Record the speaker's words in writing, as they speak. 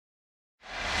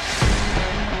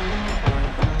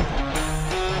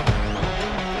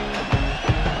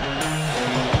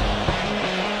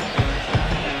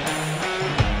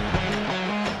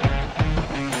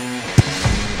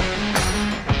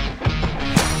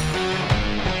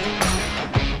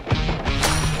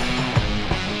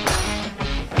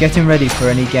Getting ready for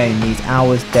any game needs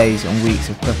hours, days and weeks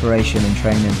of preparation and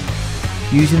training.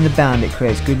 Using the band, it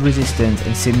creates good resistance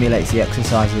and simulates the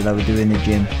exercises I would do in the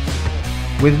gym.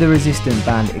 With the resistant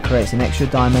band, it creates an extra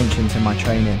dimension to my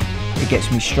training. It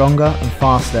gets me stronger and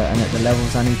faster and at the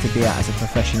levels I need to be at as a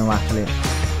professional athlete.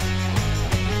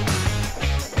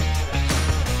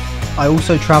 I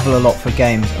also travel a lot for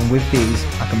games, and with these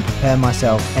I can prepare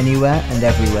myself anywhere and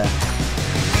everywhere.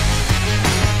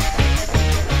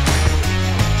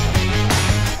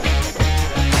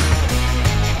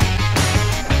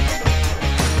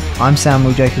 I'm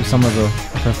Samuel Jacob Somerville,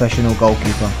 a professional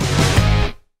goalkeeper.